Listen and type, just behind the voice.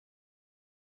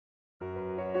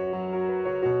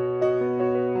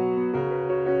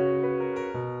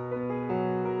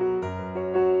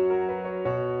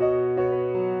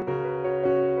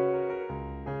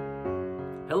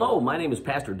My name is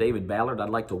Pastor David Ballard.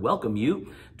 I'd like to welcome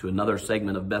you to another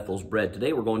segment of Bethel's Bread.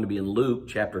 Today we're going to be in Luke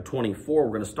chapter 24. We're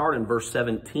going to start in verse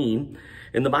 17.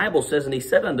 And the Bible says, "And he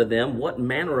said unto them, What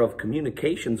manner of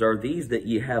communications are these that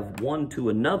ye have one to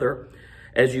another,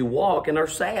 as you walk and are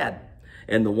sad?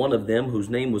 And the one of them, whose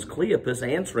name was Cleopas,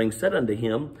 answering, said unto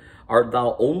him, Art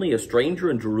thou only a stranger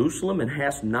in Jerusalem, and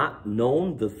hast not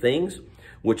known the things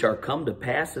which are come to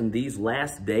pass in these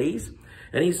last days?"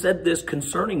 And he said this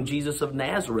concerning Jesus of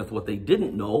Nazareth. What they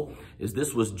didn't know is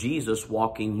this was Jesus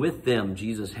walking with them.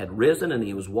 Jesus had risen and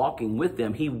he was walking with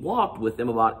them. He walked with them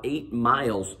about 8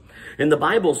 miles. And the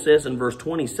Bible says in verse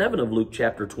 27 of Luke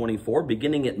chapter 24,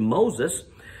 beginning at Moses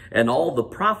and all the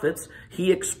prophets,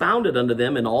 he expounded unto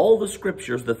them in all the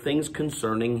scriptures the things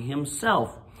concerning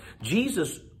himself.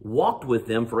 Jesus walked with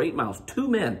them for 8 miles. 2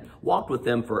 men walked with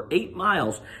them for 8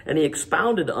 miles, and he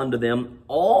expounded unto them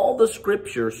all the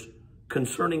scriptures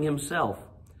concerning himself.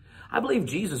 I believe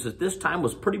Jesus at this time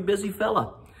was a pretty busy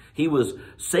fella. He was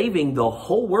saving the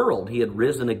whole world. He had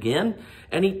risen again,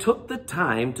 and he took the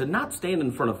time to not stand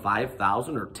in front of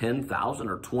 5,000 or 10,000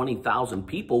 or 20,000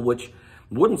 people, which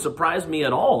wouldn't surprise me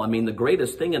at all. I mean, the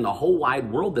greatest thing in the whole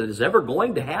wide world that is ever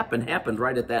going to happen happened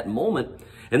right at that moment.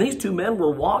 And these 2 men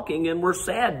were walking and were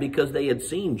sad because they had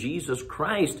seen Jesus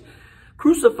Christ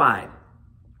crucified.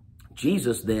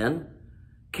 Jesus then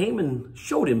came and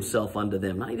showed himself unto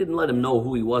them. Now, he didn't let them know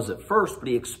who he was at first, but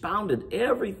he expounded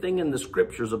everything in the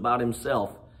scriptures about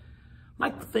himself.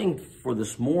 My thing for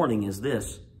this morning is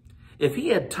this. If he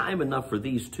had time enough for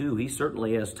these 2, he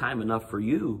certainly has time enough for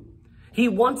you. He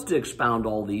wants to expound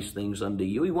all these things unto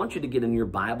you. He wants you to get in your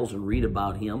Bibles and read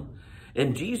about him.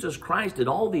 And Jesus Christ did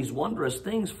all these wondrous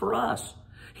things for us.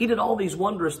 He did all these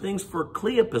wondrous things for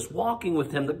Cleopas, walking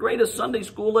with him. The greatest Sunday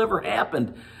school ever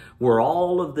happened, were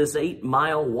all of this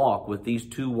 8-mile walk with these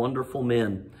 2 wonderful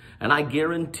men. And I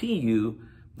guarantee you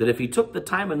that if he took the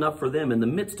time enough for them in the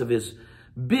midst of his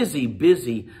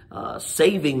busy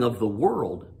saving of the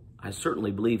world, I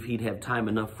certainly believe he'd have time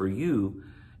enough for you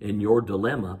in your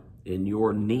dilemma, in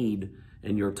your need,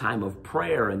 in your time of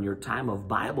prayer, in your time of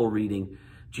Bible reading.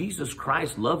 Jesus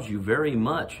Christ loves you very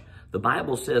much. The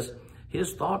Bible says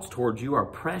his thoughts towards you are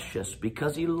precious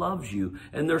because he loves you.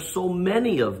 And there's so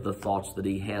many of the thoughts that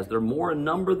he has. They're more in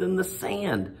number than the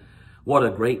sand. What a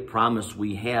great promise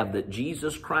we have that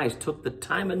Jesus Christ took the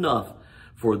time enough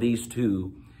for these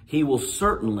 2. He will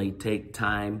certainly take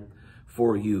time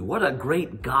for you. What a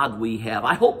great God we have.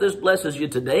 I hope this blesses you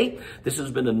today. This has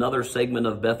been another segment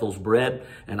of Bethel's Bread,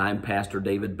 and I'm Pastor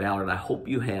David Ballard. I hope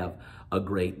you have a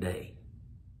great day.